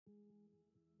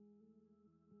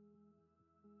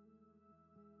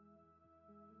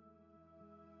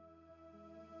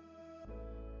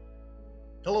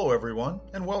Hello, everyone,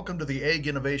 and welcome to the Ag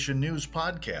Innovation News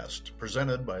Podcast,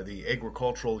 presented by the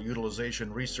Agricultural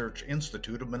Utilization Research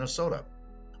Institute of Minnesota.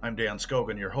 I'm Dan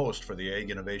Scogan, your host for the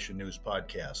Ag Innovation News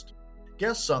Podcast.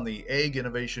 Guests on the Ag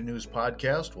Innovation News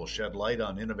Podcast will shed light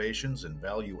on innovations in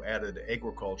value-added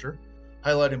agriculture,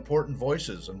 highlight important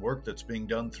voices and work that's being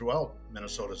done throughout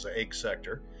Minnesota's ag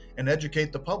sector, and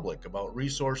educate the public about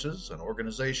resources and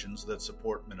organizations that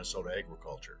support Minnesota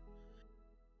agriculture.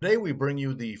 Today, we bring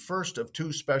you the first of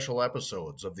two special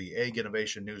episodes of the Ag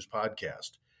Innovation News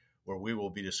Podcast, where we will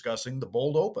be discussing the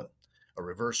Bold Open, a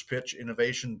reverse pitch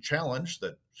innovation challenge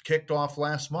that kicked off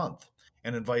last month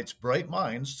and invites bright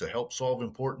minds to help solve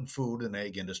important food and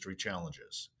ag industry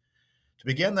challenges. To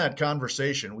begin that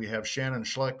conversation, we have Shannon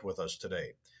Schlecht with us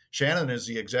today. Shannon is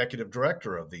the Executive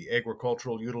Director of the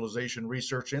Agricultural Utilization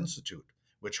Research Institute,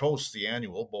 which hosts the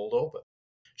annual Bold Open.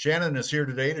 Shannon is here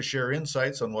today to share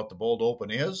insights on what the Bold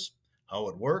Open is, how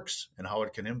it works, and how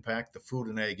it can impact the food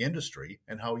and ag industry,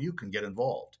 and how you can get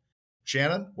involved.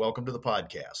 Shannon, welcome to the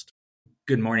podcast.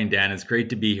 Good morning, Dan. It's great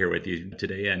to be here with you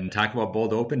today and talk about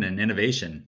Bold Open and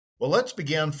innovation. Well, let's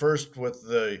begin first with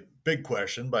the big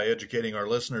question by educating our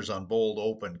listeners on Bold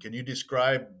Open. Can you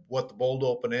describe what the Bold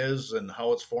Open is and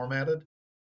how it's formatted?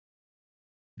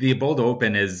 The Bold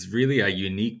Open is really a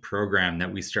unique program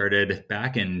that we started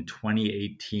back in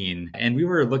 2018. And we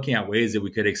were looking at ways that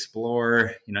we could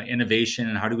explore, innovation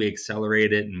and how do we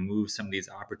accelerate it and move some of these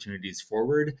opportunities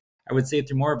forward. I would say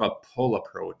through more of a pull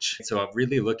approach. So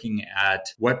really looking at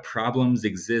what problems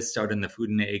exist out in the food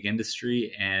and ag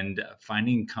industry and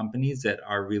finding companies that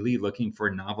are really looking for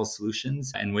novel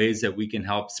solutions and ways that we can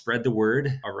help spread the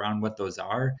word around what those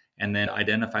are, and then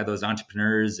identify those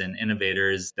entrepreneurs and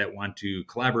innovators that want to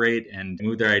collaborate and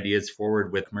move their ideas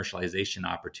forward with commercialization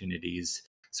opportunities.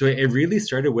 So it really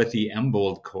started with the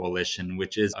MBOLD Coalition,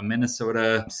 which is a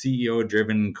Minnesota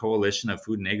CEO-driven coalition of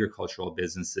food and agricultural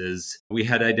businesses. We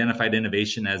had identified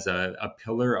innovation as a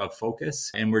pillar of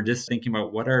focus, and we're just thinking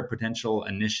about what are potential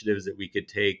initiatives that we could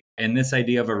take. And this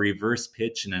idea of a reverse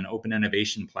pitch and an open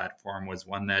innovation platform was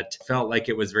one that felt like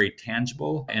it was very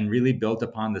tangible and really built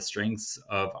upon the strengths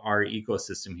of our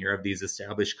ecosystem here of these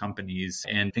established companies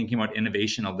and thinking about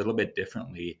innovation a little bit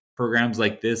differently. Programs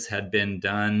like this had been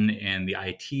done in the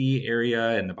IT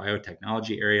area and the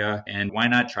biotechnology area, and why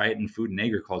not try it in food and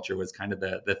agriculture was kind of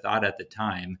the thought at the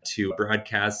time to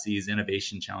broadcast these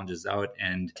innovation challenges out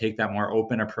and take that more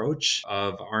open approach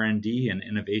of R&D and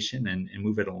innovation and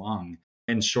move it along.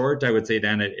 In short, I would say,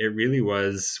 Dan, it really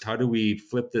was how do we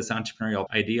flip this entrepreneurial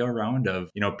idea around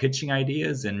of, pitching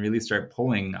ideas and really start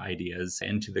pulling ideas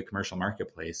into the commercial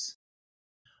marketplace.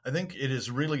 I think it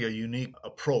is really a unique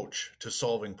approach to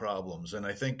solving problems. And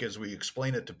I think as we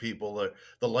explain it to people,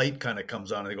 the light kind of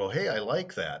comes on and they go, hey, I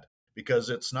like that.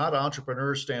 Because it's not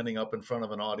entrepreneurs standing up in front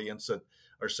of an audience that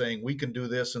are saying, we can do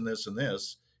this and this and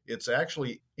this. It's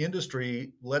actually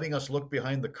industry letting us look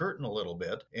behind the curtain a little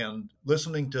bit and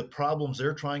listening to problems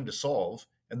they're trying to solve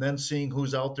and then seeing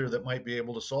who's out there that might be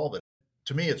able to solve it.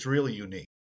 To me, it's really unique.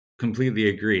 Completely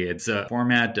agree. It's a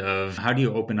format of how do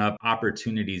you open up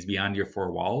opportunities beyond your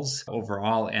four walls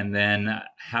overall, and then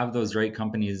have those right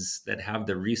companies that have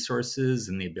the resources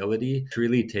and the ability to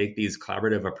really take these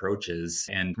collaborative approaches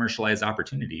and commercialize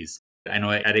opportunities. I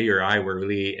know at AURI, we're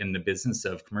really in the business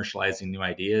of commercializing new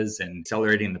ideas and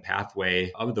accelerating the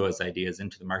pathway of those ideas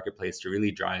into the marketplace to really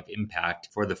drive impact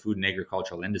for the food and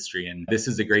agricultural industry. And this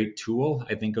is a great tool.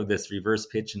 I think of this reverse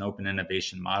pitch and open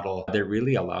innovation model that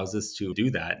really allows us to do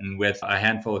that. And with a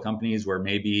handful of companies where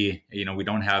maybe, we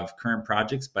don't have current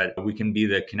projects, but we can be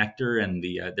the connector and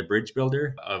the bridge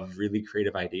builder of really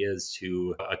creative ideas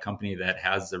to a company that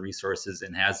has the resources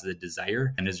and has the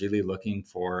desire and is really looking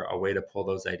for a way to pull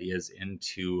those ideas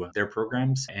into their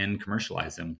programs and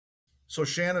commercialize them. So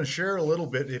Shannon, share a little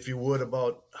bit, if you would,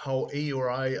 about how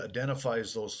AURI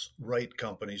identifies those right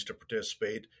companies to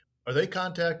participate. Are they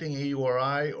contacting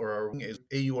AURI or is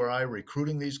AURI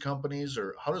recruiting these companies,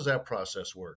 or how does that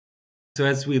process work? So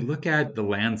as we look at the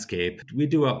landscape, we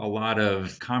do a lot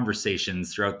of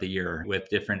conversations throughout the year with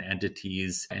different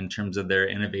entities in terms of their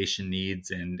innovation needs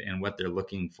and what they're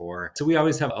looking for. So we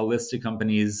always have a list of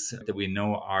companies that we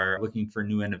know are looking for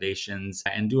new innovations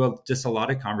and do just a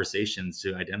lot of conversations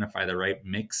to identify the right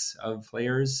mix of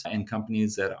players and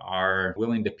companies that are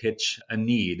willing to pitch a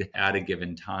need at a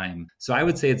given time. So I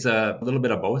would say it's a little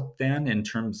bit of both then in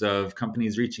terms of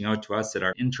companies reaching out to us that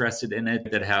are interested in it,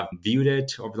 that have viewed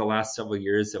it over the last several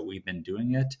years that we've been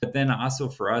doing it, but then also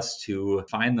for us to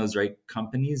find those right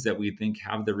companies that we think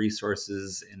have the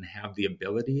resources and have the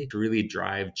ability to really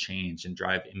drive change and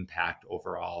drive impact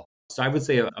overall. So I would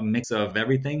say a mix of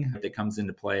everything that comes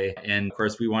into play. And of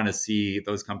course, we want to see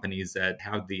those companies that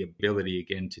have the ability,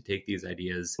 again, to take these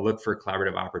ideas, look for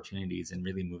collaborative opportunities and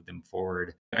really move them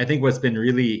forward. I think what's been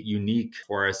really unique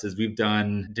for us is we've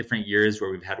done different years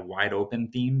where we've had wide open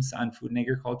themes on food and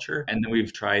agriculture. And then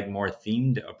we've tried more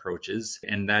themed approaches.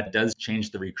 And that does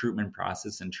change the recruitment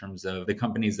process in terms of the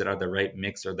companies that are the right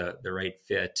mix or the right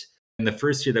fit. In the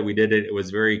first year that we did it, it was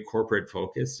very corporate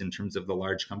focused in terms of the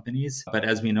large companies. But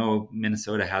as we know,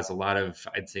 Minnesota has a lot of,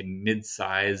 I'd say,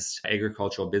 mid-sized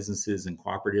agricultural businesses and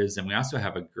cooperatives. And we also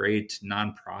have a great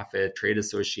nonprofit trade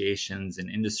associations and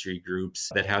industry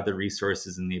groups that have the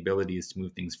resources and the abilities to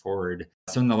move things forward.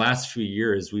 So in the last few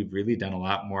years, we've really done a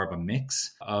lot more of a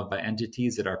mix of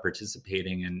entities that are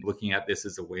participating and looking at this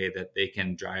as a way that they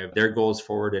can drive their goals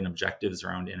forward and objectives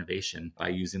around innovation by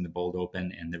using the Bold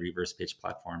Open and the reverse pitch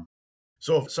platform.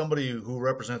 So if somebody who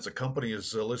represents a company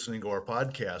is listening to our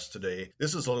podcast today,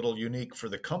 this is a little unique for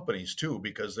the companies too,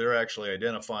 because they're actually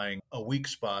identifying a weak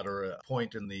spot or a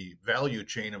point in the value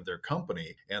chain of their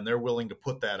company, and they're willing to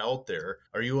put that out there.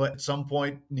 Are you at some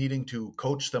point needing to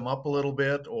coach them up a little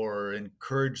bit or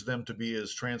encourage them to be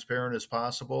as transparent as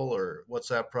possible, or what's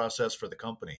that process for the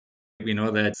company? We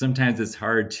know that sometimes it's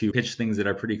hard to pitch things that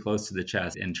are pretty close to the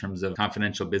chest in terms of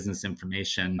confidential business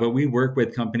information. But we work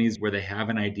with companies where they have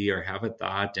an idea or have a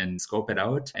thought and scope it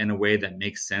out in a way that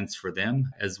makes sense for them,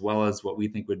 as well as what we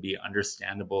think would be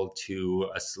understandable to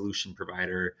a solution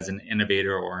provider as an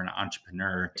innovator or an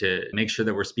entrepreneur, to make sure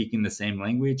that we're speaking the same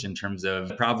language in terms of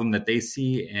the problem that they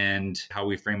see and how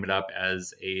we frame it up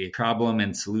as a problem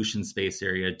and solution space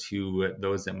area to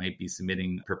those that might be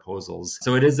submitting proposals.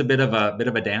 So it is a bit of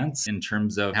a dance in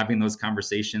terms of having those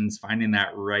conversations, finding that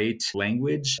right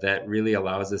language that really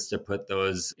allows us to put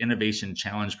those innovation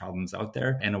challenge problems out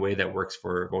there in a way that works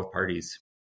for both parties.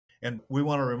 And we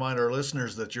want to remind our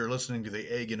listeners that you're listening to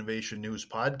the Ag Innovation News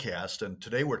podcast. And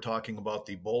today we're talking about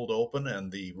the Bold Open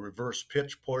and the reverse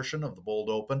pitch portion of the Bold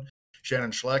Open.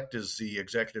 Shannon Schlecht is the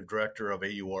executive director of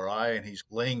AURI, and he's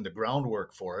laying the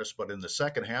groundwork for us. But in the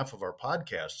second half of our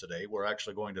podcast today, we're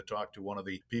actually going to talk to one of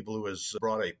the people who has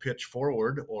brought a pitch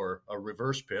forward, or a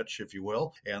reverse pitch, if you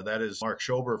will. And that is Marc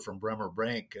Schober from Bremer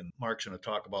Bank. And Marc's going to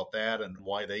talk about that and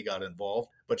why they got involved.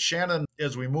 But Shannon,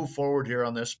 as we move forward here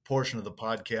on this portion of the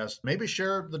podcast, maybe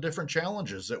share the different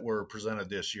challenges that were presented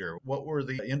this year. What were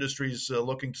the industries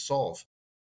looking to solve?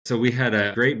 So we had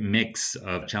a great mix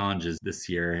of challenges this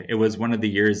year. It was one of the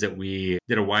years that we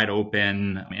did a wide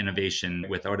open innovation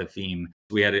without a theme.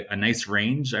 We had a nice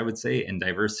range, I would say, and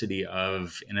diversity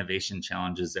of innovation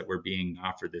challenges that were being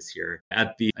offered this year.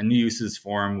 At the New Uses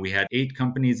Forum, we had 8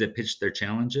 companies that pitched their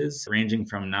challenges, ranging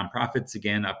from nonprofits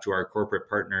again up to our corporate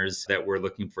partners that were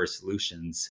looking for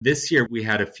solutions. This year, we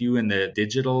had a few in the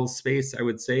digital space, I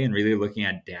would say, and really looking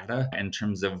at data in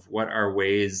terms of what are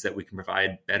ways that we can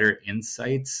provide better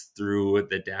insights through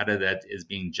the data that is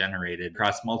being generated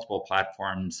across multiple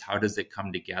platforms. How does it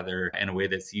come together in a way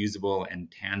that's usable and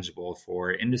tangible for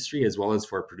industry as well as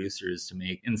for producers to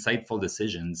make insightful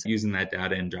decisions using that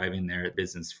data and driving their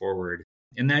business forward?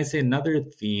 And then I'd say another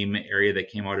theme area that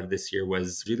came out of this year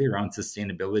was really around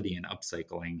sustainability and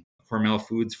upcycling. Hormel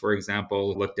Foods, for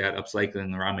example, looked at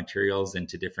upcycling the raw materials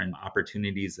into different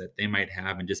opportunities that they might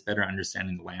have and just better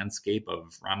understanding the landscape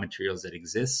of raw materials that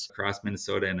exist across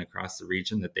Minnesota and across the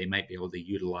region that they might be able to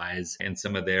utilize in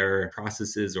some of their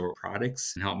processes or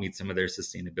products and help meet some of their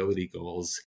sustainability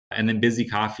goals. And then Busy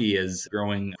Coffee is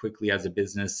growing quickly as a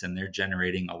business, and they're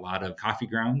generating a lot of coffee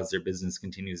grounds as their business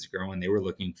continues to grow. And they were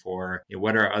looking for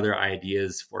what are other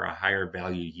ideas for a higher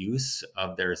value use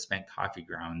of their spent coffee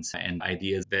grounds and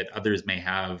ideas that others may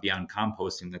have beyond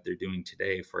composting that they're doing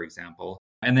today, for example.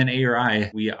 And then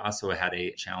AURI, we also had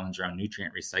a challenge around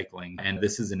nutrient recycling. And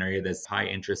this is an area that's high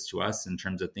interest to us in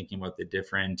terms of thinking about the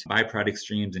different byproduct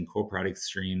streams and co-product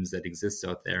streams that exist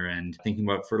out there and thinking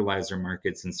about fertilizer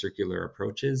markets and circular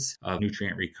approaches of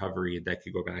nutrient recovery that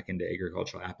could go back into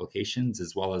agricultural applications,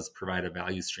 as well as provide a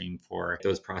value stream for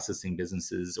those processing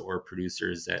businesses or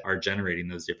producers that are generating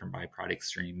those different byproduct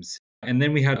streams. And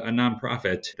then we had a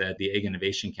nonprofit that the Ag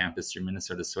Innovation Campus through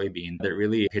Minnesota Soybean that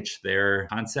really pitched their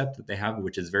concept that they have,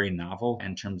 which is very novel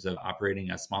in terms of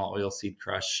operating a small oilseed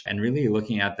crush and really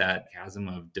looking at that chasm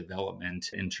of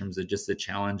development in terms of just the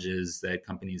challenges that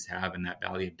companies have in that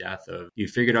valley of death of you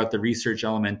figured out the research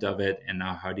element of it, and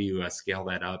now how do you scale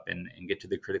that up and get to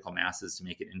the critical masses to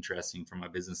make it interesting from a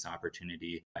business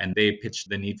opportunity. And they pitched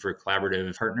the need for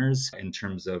collaborative partners in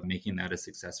terms of making that a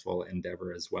successful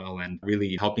endeavor as well and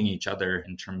really helping each other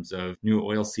in terms of new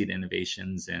oilseed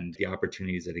innovations and the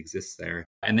opportunities that exist there.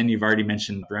 And then you've already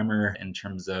mentioned Bremer in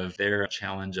terms of their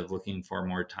challenge of looking for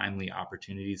more timely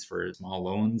opportunities for small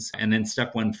loans. And then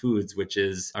Step One Foods, which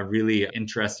is a really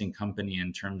interesting company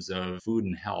in terms of food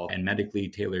and health and medically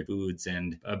tailored foods,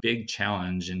 and a big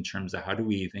challenge in terms of how do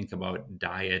we think about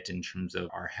diet in terms of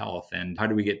our health, and how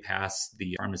do we get past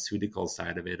the pharmaceutical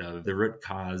side of it, of the root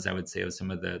cause, I would say, of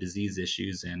some of the disease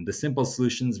issues and the simple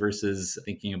solutions versus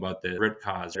thinking about the root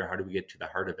cause, or how do we get to the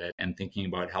heart of it and thinking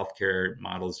about healthcare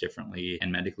models differently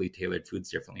and medically tailored foods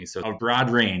differently. So a broad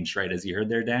range, right, as you heard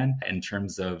there, Dan, in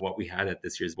terms of what we had at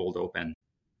this year's Bold Open.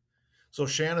 So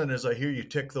Shannon, as I hear you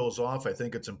tick those off, I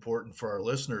think it's important for our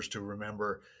listeners to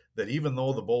remember that even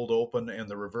though the Bold Open and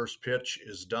the reverse pitch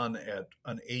is done at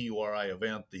an AURI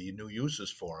event, the New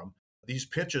Uses Forum, these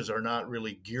pitches are not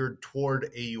really geared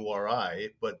toward AURI,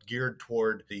 but geared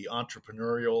toward the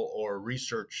entrepreneurial or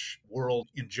research world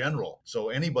in general. So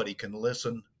anybody can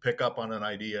listen, pick up on an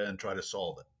idea, and try to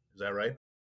solve it. Is that right?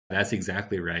 That's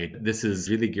exactly right. This is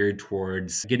really geared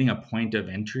towards getting a point of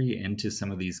entry into some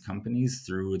of these companies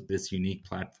through this unique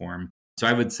platform. So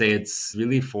I would say it's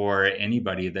really for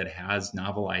anybody that has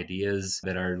novel ideas,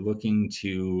 that are looking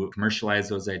to commercialize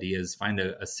those ideas, find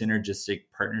a synergistic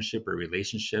partnership or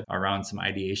relationship around some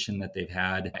ideation that they've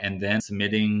had, and then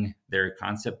submitting their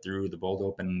concept through the Bold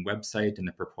Open website and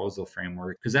the proposal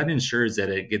framework, because that ensures that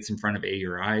it gets in front of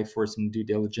AURI for some due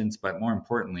diligence. But more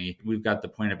importantly, we've got the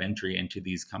point of entry into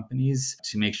these companies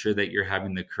to make sure that you're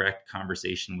having the correct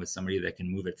conversation with somebody that can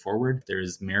move it forward.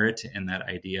 There's merit in that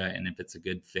idea, and if it's a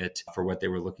good fit for what they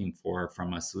were looking for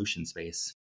from a solution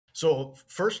space. So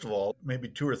first of all, maybe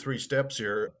 2 or 3 steps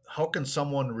here. How can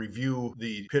someone review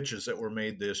the pitches that were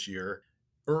made this year?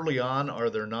 Early on, are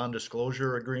there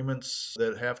non-disclosure agreements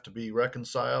that have to be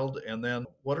reconciled? And then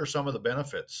what are some of the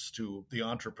benefits to the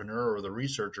entrepreneur or the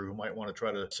researcher who might want to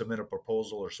try to submit a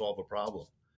proposal or solve a problem?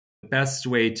 The best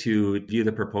way to view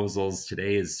the proposals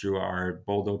today is through our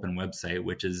Bold Open website,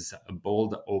 which is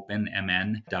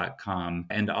boldopenmn.com.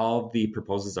 And all of the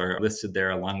proposals are listed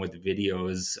there, along with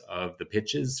videos of the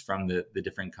pitches from the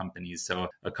different companies. So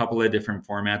a couple of different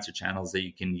formats or channels that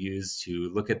you can use to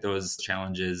look at those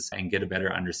challenges and get a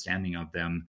better understanding of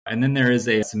them. And then there is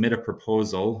a submit a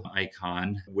proposal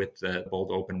icon with the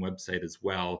Bold Open website as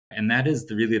well. And that is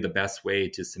really the best way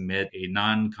to submit a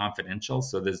non-confidential.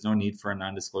 So there's no need for a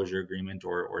non-disclosure agreement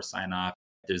or sign off.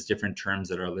 There's different terms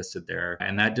that are listed there.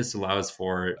 And that just allows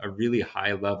for a really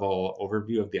high level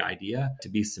overview of the idea to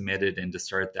be submitted and to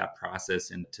start that process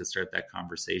and to start that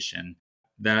conversation.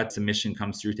 That submission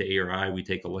comes through to AURI. We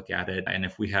take a look at it. And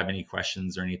if we have any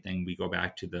questions or anything, we go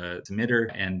back to the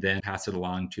submitter and then pass it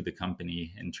along to the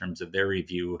company in terms of their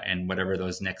review and whatever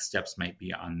those next steps might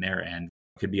be on their end.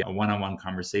 It could be a one-on-one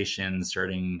conversation,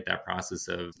 starting that process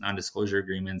of non-disclosure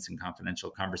agreements and confidential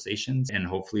conversations, and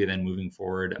hopefully then moving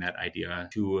forward that idea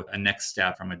to a next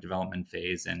step from a development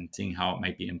phase and seeing how it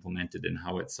might be implemented and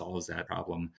how it solves that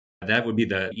problem. That would be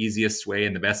the easiest way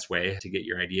and the best way to get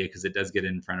your idea, because it does get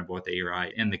in front of both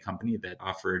AURI and the company that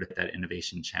offered that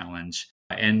innovation challenge.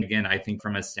 And again, I think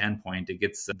from a standpoint, it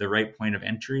gets the right point of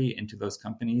entry into those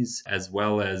companies, as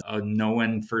well as a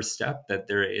known first step that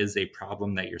there is a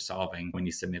problem that you're solving when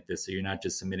you submit this. So you're not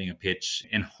just submitting a pitch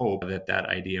in hope that that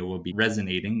idea will be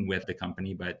resonating with the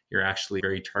company, but you're actually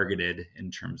very targeted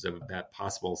in terms of that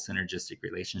possible synergistic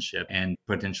relationship and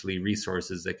potentially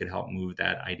resources that could help move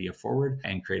that idea forward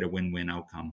and create a win-win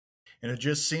outcome. And it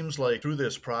just seems like through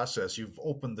this process, you've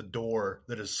opened the door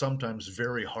that is sometimes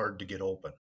very hard to get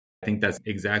open. I think that's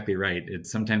exactly right.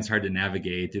 It's sometimes hard to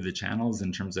navigate through the channels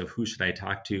in terms of who should I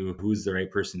talk to, who's the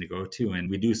right person to go to. And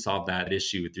we do solve that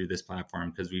issue through this platform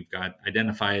because we've got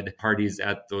identified parties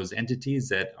at those entities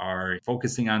that are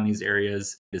focusing on these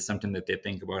areas. It's something that they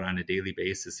think about on a daily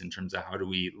basis in terms of how do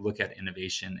we look at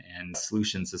innovation and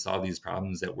solutions to solve these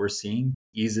problems that we're seeing.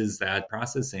 Eases that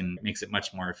process and makes it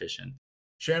much more efficient.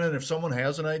 Shannon, if someone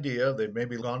has an idea, they've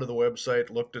maybe gone to the website,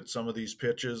 looked at some of these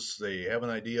pitches, they have an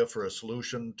idea for a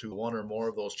solution to one or more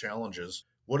of those challenges,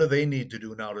 what do they need to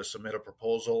do now to submit a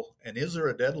proposal? And is there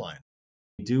a deadline?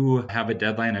 We do have a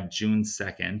deadline of June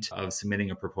 2nd of submitting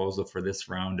a proposal for this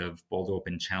round of Bold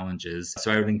Open challenges.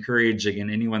 So I would encourage, again,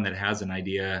 anyone that has an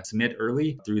idea, submit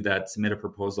early through that submit a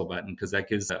proposal button, because that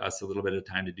gives us a little bit of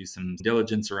time to do some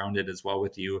diligence around it as well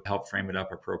with you, help frame it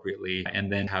up appropriately,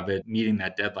 and then have it meeting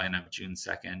that deadline of June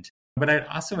 2nd. But I'd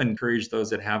also encourage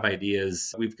those that have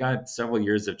ideas. We've got several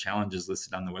years of challenges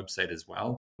listed on the website as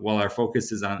well. While our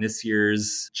focus is on this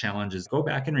year's challenges, go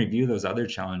back and review those other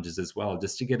challenges as well,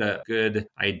 just to get a good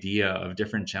idea of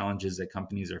different challenges that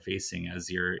companies are facing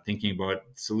as you're thinking about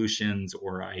solutions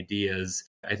or ideas.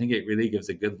 I think it really gives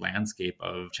a good landscape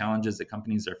of challenges that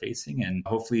companies are facing and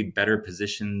hopefully better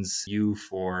positions you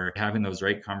for having those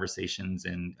right conversations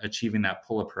and achieving that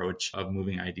pull approach of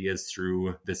moving ideas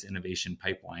through this innovation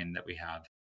pipeline that we have.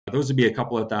 Those would be a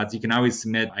couple of thoughts. You can always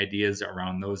submit ideas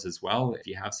around those as well if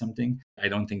you have something. I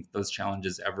don't think those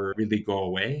challenges ever really go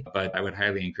away, but I would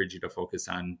highly encourage you to focus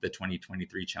on the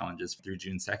 2023 challenges through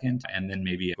June 2nd, and then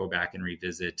maybe go back and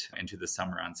revisit into the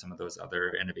summer on some of those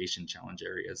other innovation challenge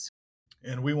areas.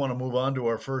 And we want to move on to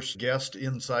our first guest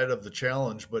inside of the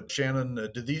challenge. But Shannon,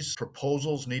 do these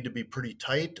proposals need to be pretty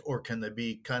tight, or can they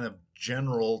be kind of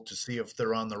general to see if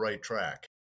they're on the right track?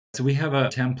 So we have a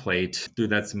template through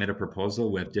that submit a proposal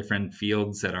with different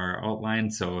fields that are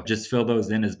outlined. So just fill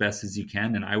those in as best as you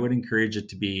can. And I would encourage it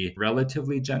to be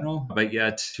relatively general, but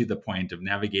yet to the point of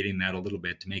navigating that a little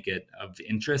bit to make it of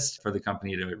interest for the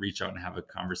company to reach out and have a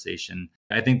conversation.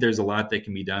 I think there's a lot that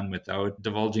can be done without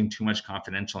divulging too much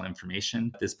confidential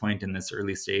information at this point in this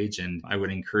early stage. And I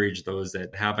would encourage those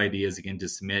that have ideas again to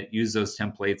submit, use those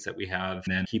templates that we have,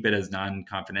 and then keep it as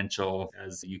non-confidential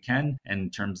as you can in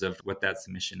terms of what that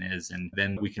submission is. And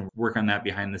then we can work on that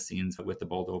behind the scenes with the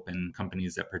Bold Open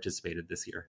companies that participated this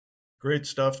year. Great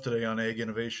stuff today on Ag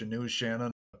Innovation News,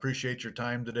 Shannon. Appreciate your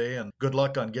time today and good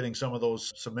luck on getting some of those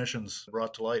submissions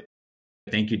brought to light.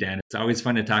 Thank you, Dan. It's always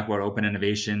fun to talk about open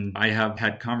innovation. I have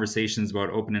had conversations about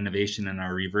open innovation and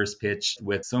our reverse pitch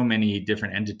with so many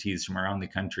different entities from around the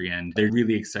country, and they're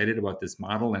really excited about this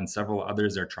model, and several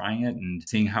others are trying it and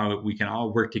seeing how we can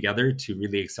all work together to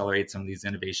really accelerate some of these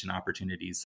innovation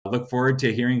opportunities. I look forward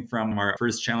to hearing from our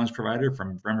first challenge provider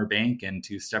from Bremer Bank and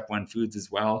to Step One Foods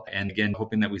as well. And again,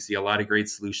 hoping that we see a lot of great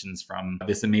solutions from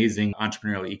this amazing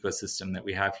entrepreneurial ecosystem that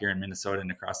we have here in Minnesota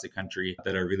and across the country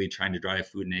that are really trying to drive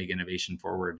food and ag innovation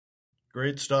forward.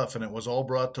 Great stuff. And it was all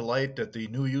brought to light at the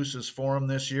New Uses Forum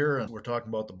this year. And we're talking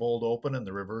about the Bold Open and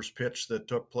the reverse pitch that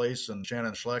took place. And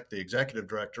Shannon Schlecht, the executive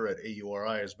director at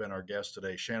AURI, has been our guest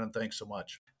today. Shannon, thanks so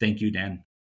much. Thank you, Dan.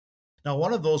 Now,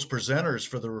 one of those presenters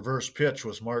for the reverse pitch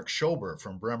was Marc Schober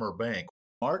from Bremer Bank.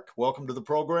 Marc, welcome to the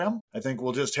program. I think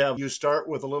we'll just have you start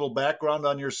with a little background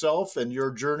on yourself and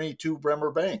your journey to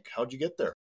Bremer Bank. How'd you get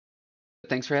there?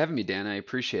 Thanks for having me, Dan. I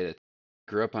appreciate it.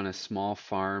 Grew up on a small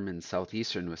farm in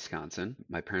southeastern Wisconsin.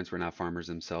 My parents were not farmers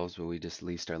themselves, but we just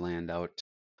leased our land out.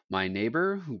 My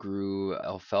neighbor grew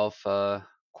alfalfa,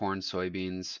 corn,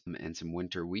 soybeans, and some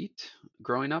winter wheat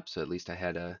growing up. So at least I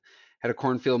had a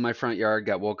cornfield in my front yard.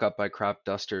 Got woke up by crop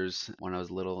dusters when I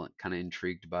was little. Kind of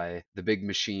intrigued by the big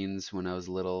machines when I was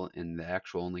little. And the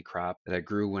actual only crop that I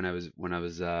grew when I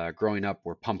was growing up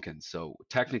were pumpkins. So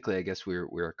technically, I guess we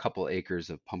were a couple acres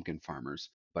of pumpkin farmers.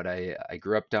 But I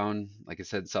grew up down, like I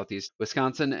said, southeast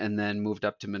Wisconsin, and then moved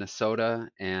up to Minnesota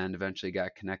and eventually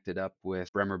got connected up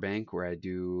with Bremer Bank, where I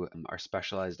do our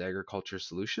specialized agriculture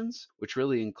solutions, which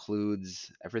really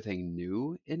includes everything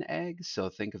new in ag. So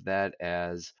think of that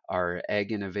as our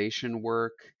ag innovation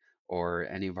work or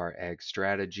any of our ag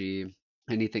strategy,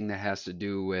 anything that has to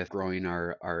do with growing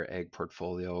our ag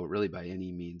portfolio, really by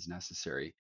any means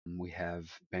necessary. We have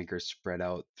bankers spread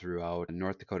out throughout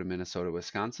North Dakota, Minnesota,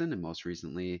 Wisconsin, and most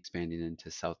recently expanding into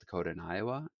South Dakota and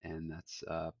Iowa. And that's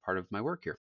part of my work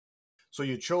here. So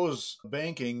you chose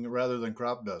banking rather than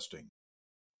crop dusting.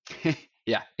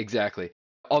 Yeah, exactly.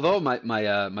 Although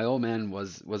my old man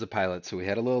was a pilot, so we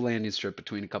had a little landing strip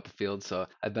between a couple fields. So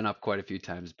I've been up quite a few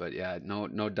times, but yeah,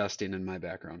 no dusting in my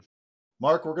background.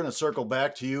 Marc, we're going to circle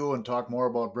back to you and talk more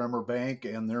about Bremer Bank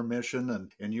and their mission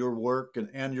and your work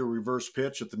and your reverse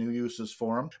pitch at the New Uses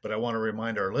Forum. But I want to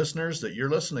remind our listeners that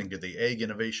you're listening to the Ag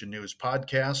Innovation News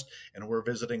podcast, and we're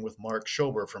visiting with Marc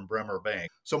Schober from Bremer Bank.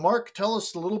 So, Marc, tell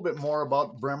us a little bit more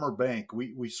about Bremer Bank.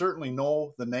 We certainly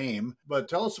know the name, but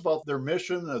tell us about their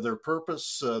mission, their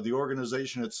purpose, the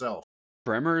organization itself.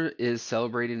 Bremer is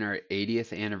celebrating our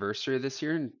 80th anniversary this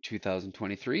year in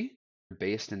 2023.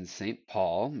 Based in St.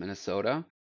 Paul, Minnesota.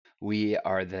 We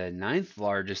are the 9th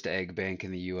largest ag bank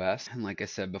in the U.S. And like I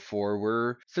said before,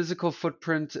 we're physical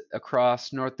footprint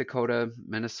across North Dakota,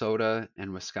 Minnesota,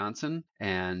 and Wisconsin.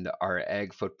 And our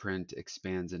ag footprint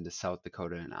expands into South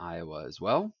Dakota and Iowa as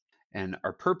well. And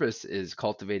our purpose is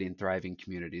cultivating thriving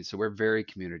communities. So we're very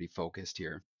community focused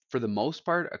here. For the most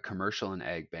part, a commercial and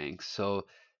ag bank. So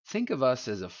think of us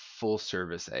as a full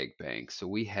service ag bank. So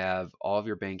we have all of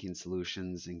your banking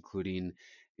solutions, including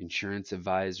insurance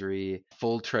advisory,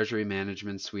 full treasury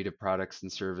management suite of products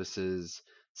and services,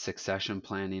 succession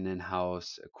planning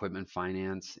in-house, equipment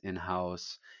finance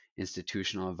in-house,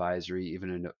 institutional advisory,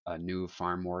 even a new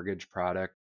farm mortgage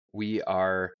product. We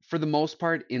are, for the most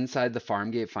part, inside the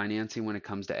farm gate financing when it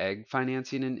comes to ag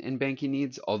financing and banking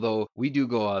needs, although we do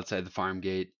go outside the farm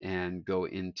gate and go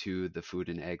into the food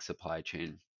and ag supply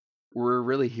chain. We're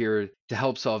really here to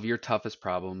help solve your toughest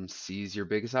problems, seize your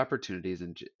biggest opportunities,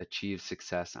 and achieve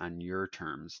success on your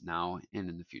terms now and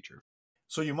in the future.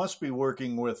 So you must be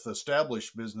working with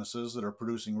established businesses that are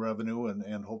producing revenue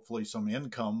and hopefully some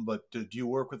income, but do you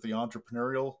work with the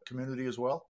entrepreneurial community as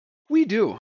well? We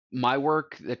do. My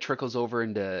work that trickles over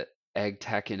into ag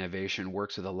tech innovation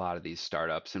works with a lot of these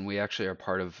startups, and we actually are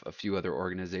part of a few other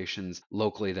organizations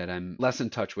locally that I'm less in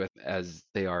touch with as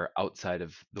they are outside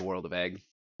of the world of ag.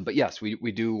 But yes, we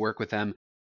do work with them.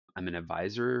 I'm an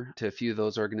advisor to a few of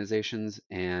those organizations,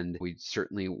 and we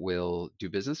certainly will do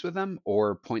business with them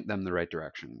or point them the right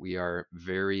direction. We are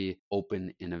very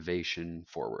open innovation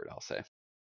forward, I'll say.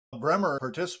 Bremer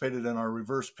participated in our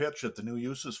reverse pitch at the New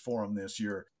Uses Forum this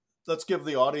year. Let's give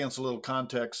the audience a little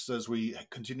context as we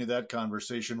continue that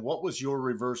conversation. What was your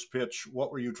reverse pitch?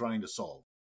 What were you trying to solve?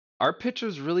 Our pitch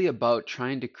was really about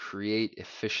trying to create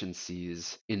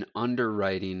efficiencies in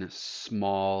underwriting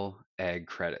small ag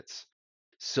credits.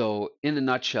 So, in a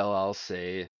nutshell, I'll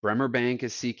say Bremer Bank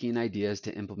is seeking ideas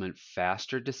to implement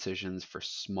faster decisions for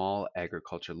small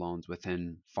agriculture loans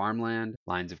within farmland,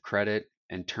 lines of credit,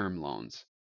 and term loans.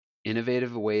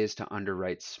 Innovative ways to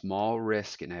underwrite small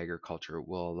risk in agriculture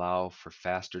will allow for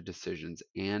faster decisions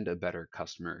and a better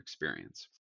customer experience.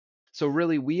 So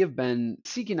really, we have been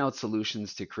seeking out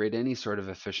solutions to create any sort of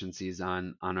efficiencies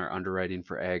on our underwriting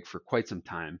for ag for quite some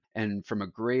time. And from a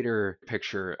greater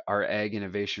picture, our ag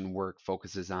innovation work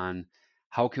focuses on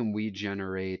how can we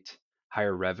generate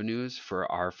higher revenues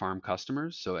for our farm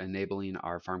customers, so enabling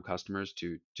our farm customers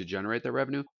to generate their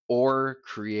revenue, or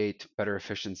create better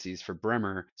efficiencies for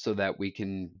Bremer so that we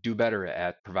can do better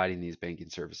at providing these banking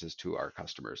services to our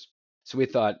customers. So we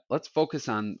thought, let's focus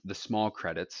on the small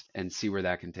credits and see where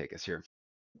that can take us here.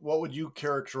 What would you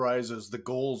characterize as the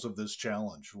goals of this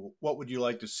challenge? What would you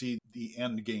like to see the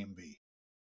end game be?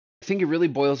 I think it really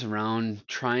boils around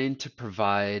trying to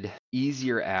provide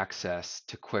easier access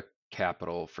to quick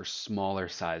capital for smaller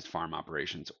sized farm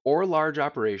operations or large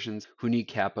operations who need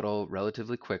capital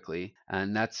relatively quickly.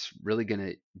 And that's really going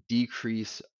to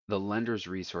decrease the lender's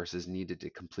resources needed to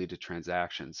complete a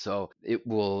transaction. So it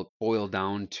will boil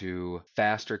down to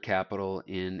faster capital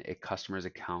in a customer's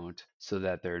account so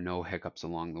that there are no hiccups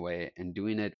along the way and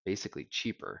doing it basically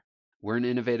cheaper. We're an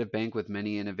innovative bank with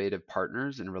many innovative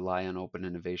partners and rely on open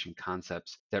innovation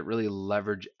concepts that really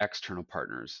leverage external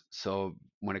partners. So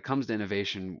when it comes to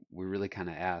innovation, we really kind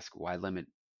of ask, why limit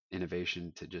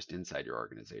innovation to just inside your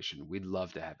organization? We'd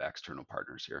love to have external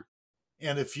partners here.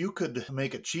 And if you could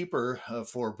make it cheaper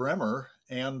for Bremer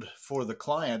and for the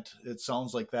client, it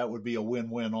sounds like that would be a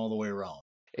win-win all the way around.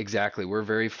 Exactly. We're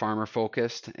very farmer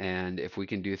focused. And if we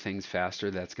can do things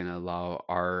faster, that's going to allow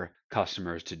our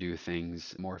customers to do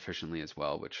things more efficiently as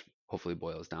well, which hopefully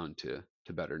boils down to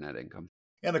better net income.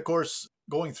 And of course,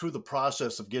 going through the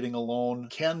process of getting a loan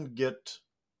can get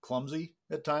clumsy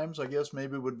at times, I guess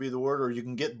maybe would be the word, or you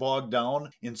can get bogged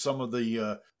down in some of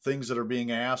the things that are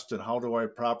being asked and how do I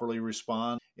properly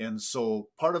respond. And so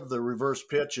part of the reverse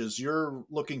pitch is you're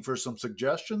looking for some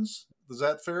suggestions. Is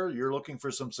that fair? You're looking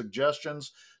for some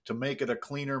suggestions to make it a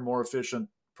cleaner, more efficient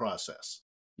process.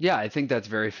 Yeah, I think that's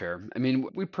very fair. I mean,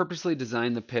 we purposely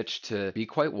designed the pitch to be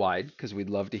quite wide because we'd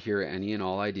love to hear any and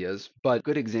all ideas. But a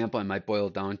good example I might boil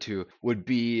it down to would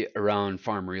be around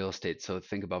farm real estate. So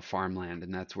think about farmland,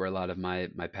 and that's where a lot of my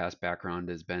past background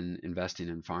has been investing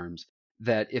in farms.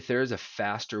 That if there's a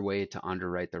faster way to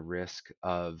underwrite the risk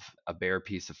of a bare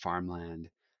piece of farmland,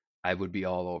 I would be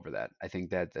all over that. I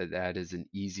think that is an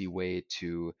easy way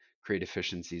to create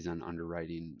efficiencies on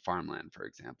underwriting farmland, for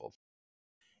example.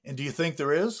 And do you think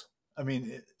there is? I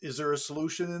mean, is there a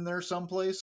solution in there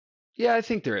someplace? Yeah, I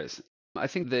think there is. I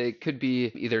think they could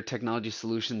be either technology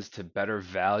solutions to better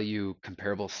value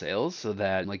comparable sales so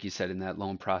that, like you said, in that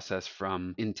loan process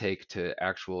from intake to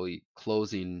actually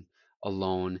closing a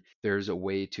loan, there's a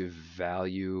way to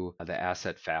value the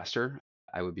asset faster.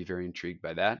 I would be very intrigued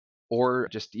by that. Or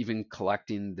just even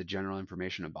collecting the general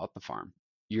information about the farm.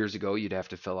 Years ago, you'd have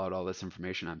to fill out all this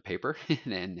information on paper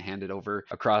and hand it over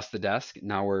across the desk.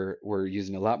 Now we're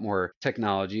using a lot more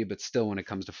technology, but still, when it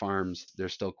comes to farms,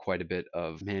 there's still quite a bit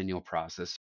of manual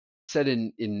process. Said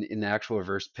in the actual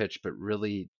reverse pitch, but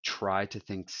really try to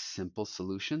think simple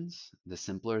solutions. The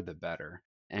simpler, the better.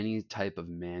 Any type of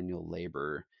manual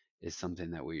labor is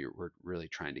something that we're really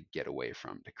trying to get away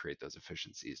from to create those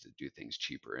efficiencies to do things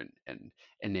cheaper and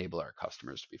enable our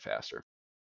customers to be faster.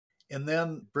 And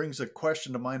then brings a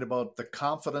question to mind about the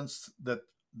confidence that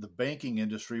the banking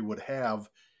industry would have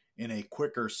in a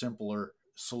quicker, simpler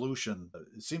solution.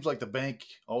 It seems like the bank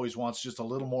always wants just a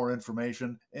little more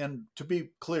information. And to be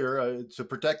clear, to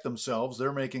protect themselves,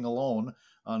 they're making a loan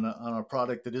on a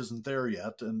product that isn't there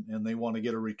yet, and they want to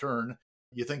get a return.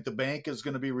 You think the bank is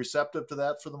going to be receptive to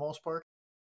that for the most part?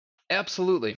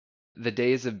 Absolutely. The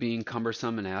days of being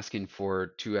cumbersome and asking for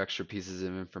two extra pieces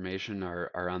of information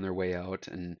are on their way out.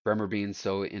 And Bremer being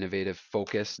so innovative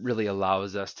focused really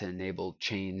allows us to enable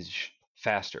change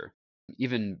faster.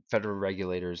 Even federal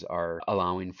regulators are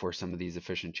allowing for some of these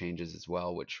efficient changes as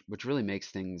well, which really makes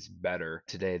things better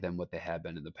today than what they have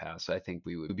been in the past. So I think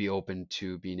we would be open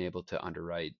to being able to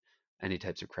underwrite any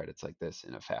types of credits like this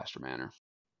in a faster manner.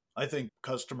 I think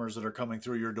customers that are coming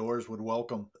through your doors would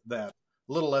welcome that.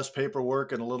 A little less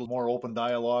paperwork and a little more open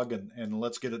dialogue and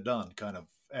let's get it done kind of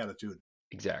attitude.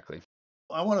 Exactly.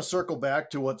 I want to circle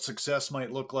back to what success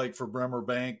might look like for Bremer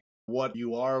Bank, what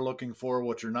you are looking for,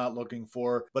 what you're not looking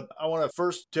for. But I want to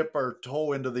first tip our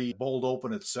toe into the bold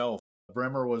open itself.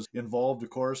 Bremer was involved, of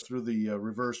course, through the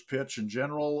reverse pitch in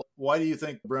general. Why do you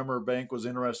think Bremer Bank was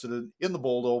interested in the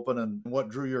bold open, and what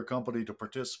drew your company to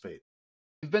participate?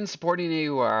 We've been supporting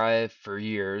AURI for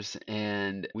years,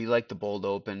 and we like the Bold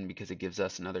Open because it gives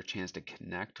us another chance to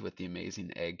connect with the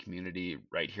amazing ag community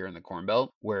right here in the Corn Belt,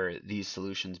 where these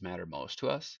solutions matter most to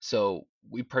us. So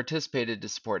we participated to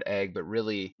support ag, but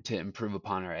really to improve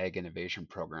upon our ag innovation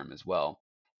program as well.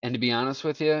 And to be honest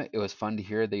with you, it was fun to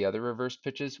hear the other reverse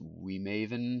pitches. We may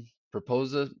even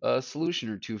propose a solution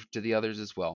or two to the others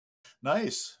as well.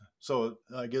 Nice. So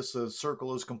I guess the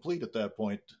circle is complete at that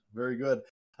point. Very good.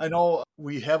 I know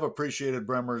we have appreciated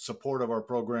Bremer's support of our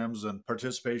programs and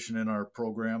participation in our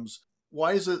programs.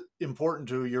 Why is it important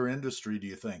to your industry, do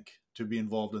you think, to be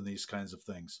involved in these kinds of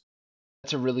things?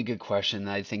 That's a really good question.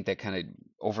 I think that kind of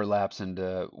overlaps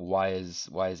into why is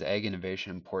ag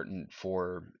innovation important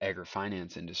for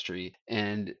agri-finance industry?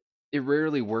 And it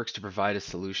rarely works to provide a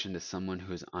solution to someone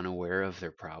who is unaware of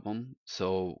their problem.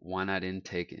 So why not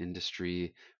intake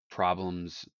industry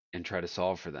problems and try to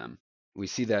solve for them? We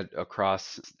see that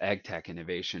across ag tech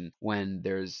innovation when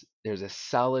there's a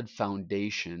solid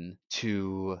foundation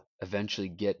to eventually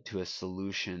get to a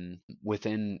solution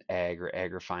within ag or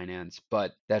agri-finance,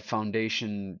 but that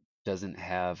foundation doesn't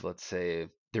have, let's say,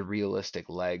 the realistic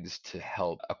legs to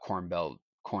help a corn belt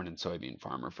corn and soybean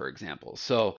farmer, for example.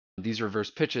 So these reverse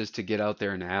pitches to get out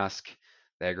there and ask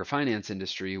the agri-finance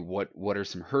industry what are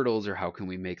some hurdles or how can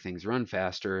we make things run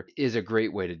faster is a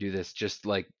great way to do this. Just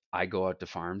like I go out to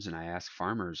farms and I ask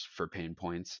farmers for pain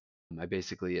points. I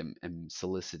basically am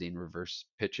soliciting reverse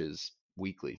pitches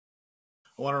weekly.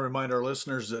 I want to remind our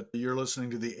listeners that you're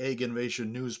listening to the Ag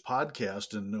Innovation News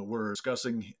podcast, and we're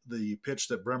discussing the pitch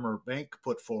that Bremer Bank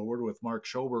put forward with Marc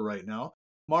Schober right now.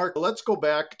 Marc, let's go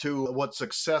back to what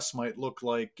success might look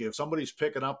like if somebody's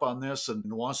picking up on this and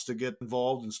wants to get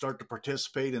involved and start to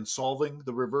participate in solving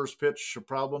the reverse pitch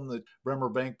problem that Bremer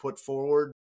Bank put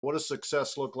forward. What does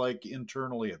success look like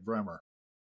internally at Bremer?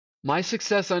 My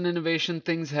success on innovation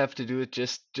things have to do with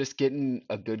just getting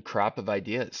a good crop of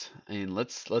ideas. I mean,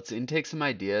 let's intake some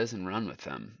ideas and run with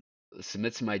them.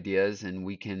 Submit some ideas and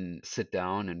we can sit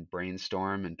down and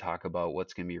brainstorm and talk about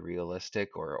what's going to be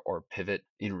realistic or pivot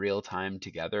in real time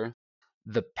together.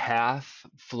 The path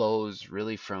flows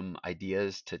really from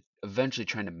ideas to eventually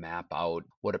trying to map out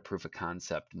what a proof of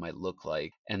concept might look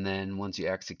like. And then once you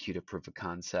execute a proof of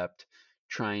concept,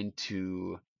 trying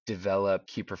to develop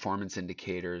key performance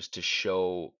indicators to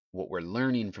show what we're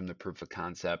learning from the proof of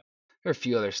concept. There are a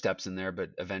few other steps in there, but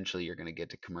eventually you're going to get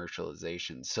to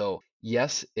commercialization. So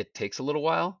yes, it takes a little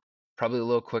while, probably a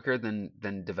little quicker than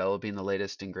developing the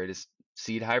latest and greatest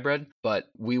seed hybrid, but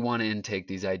we want to intake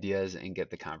these ideas and get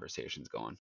the conversations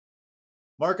going.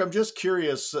 Marc, I'm just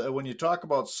curious, when you talk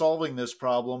about solving this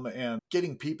problem and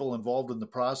getting people involved in the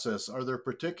process, are there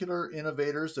particular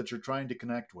innovators that you're trying to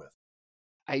connect with?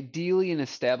 Ideally, an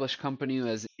established company who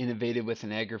has innovated with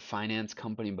an agri-finance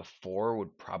company before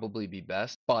would probably be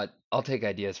best, but I'll take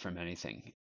ideas from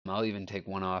anything. I'll even take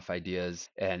one-off ideas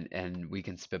and we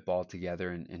can spitball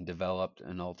together and develop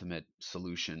an ultimate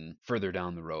solution further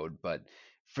down the road. But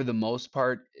for the most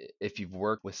part, if you've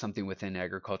worked with something within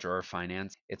agriculture or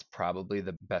finance, it's probably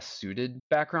the best suited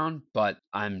background, but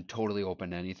I'm totally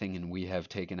open to anything and we have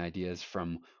taken ideas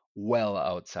from well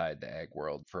outside the ag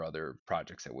world for other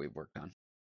projects that we've worked on.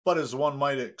 But as one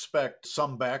might expect,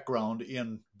 some background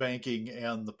in banking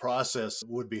and the process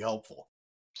would be helpful.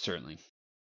 Certainly.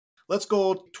 Let's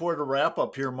go toward a wrap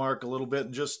up here, Marc, a little bit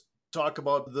and just talk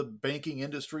about the banking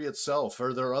industry itself.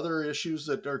 Are there other issues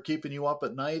that are keeping you up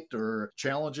at night or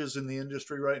challenges in the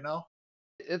industry right now?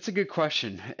 It's a good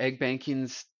question. Egg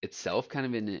banking's itself kind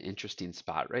of in an interesting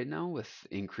spot right now with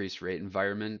increased rate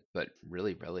environment, but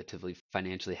really relatively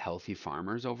financially healthy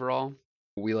farmers overall.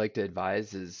 What we like to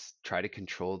advise is try to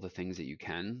control the things that you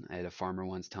can. I had a farmer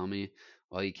once tell me,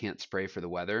 well, you can't spray for the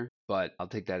weather, but I'll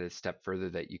take that a step further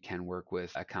that you can work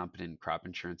with a competent crop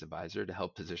insurance advisor to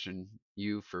help position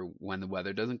you for when the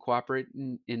weather doesn't cooperate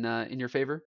in your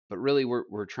favor. But really,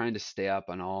 we're trying to stay up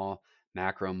on all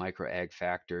macro, micro ag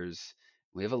factors.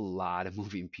 We have a lot of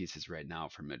moving pieces right now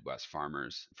for Midwest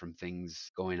farmers, from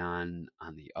things going on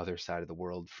the other side of the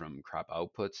world, from crop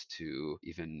outputs to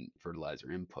even fertilizer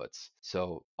inputs.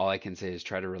 So all I can say is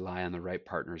try to rely on the right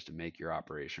partners to make your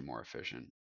operation more efficient.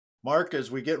 Marc, as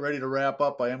we get ready to wrap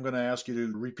up, I am going to ask you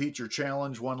to repeat your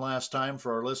challenge one last time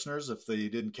for our listeners if they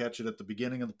didn't catch it at the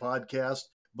beginning of the podcast.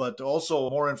 But also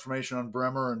more information on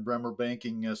Bremer and Bremer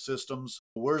banking systems.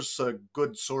 Where's a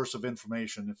good source of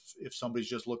information if somebody's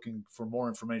just looking for more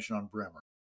information on Bremer?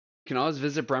 You can always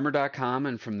visit bremer.com,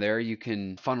 and from there you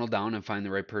can funnel down and find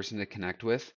the right person to connect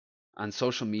with. On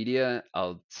social media,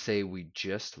 I'll say we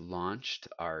just launched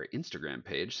our Instagram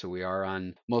page. So we are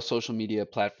on most social media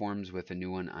platforms with a new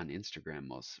one on Instagram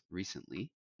most recently.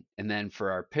 And then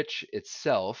for our pitch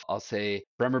itself, I'll say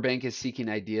Bremer Bank is seeking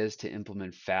ideas to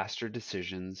implement faster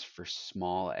decisions for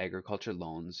small agriculture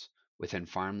loans within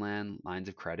farmland, lines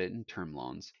of credit, and term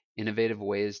loans. Innovative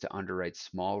ways to underwrite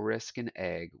small risk in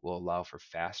ag will allow for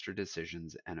faster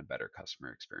decisions and a better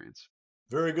customer experience.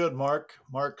 Very good, Marc.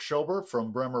 Marc Schober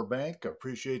from Bremer Bank.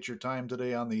 Appreciate your time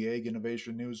today on the Ag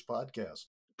Innovation News podcast.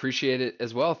 Appreciate it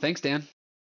as well. Thanks, Dan.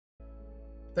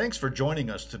 Thanks for joining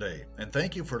us today, and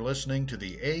thank you for listening to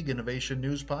the Ag Innovation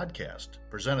News podcast,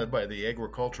 presented by the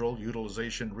Agricultural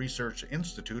Utilization Research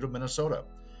Institute of Minnesota.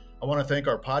 I want to thank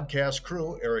our podcast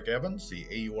crew, Eric Evans, the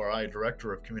AURI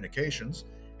Director of Communications,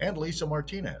 and Lisa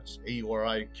Martinez,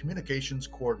 AURI Communications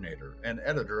Coordinator and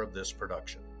Editor of this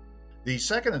production. The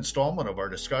second installment of our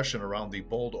discussion around the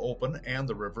Bold Open and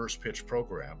the Reverse Pitch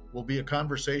program will be a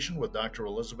conversation with Dr.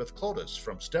 Elizabeth Clotis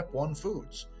from Step 1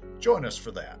 Foods. Join us for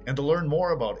that. And to learn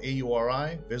more about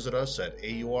AURI, visit us at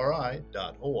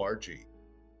auri.org.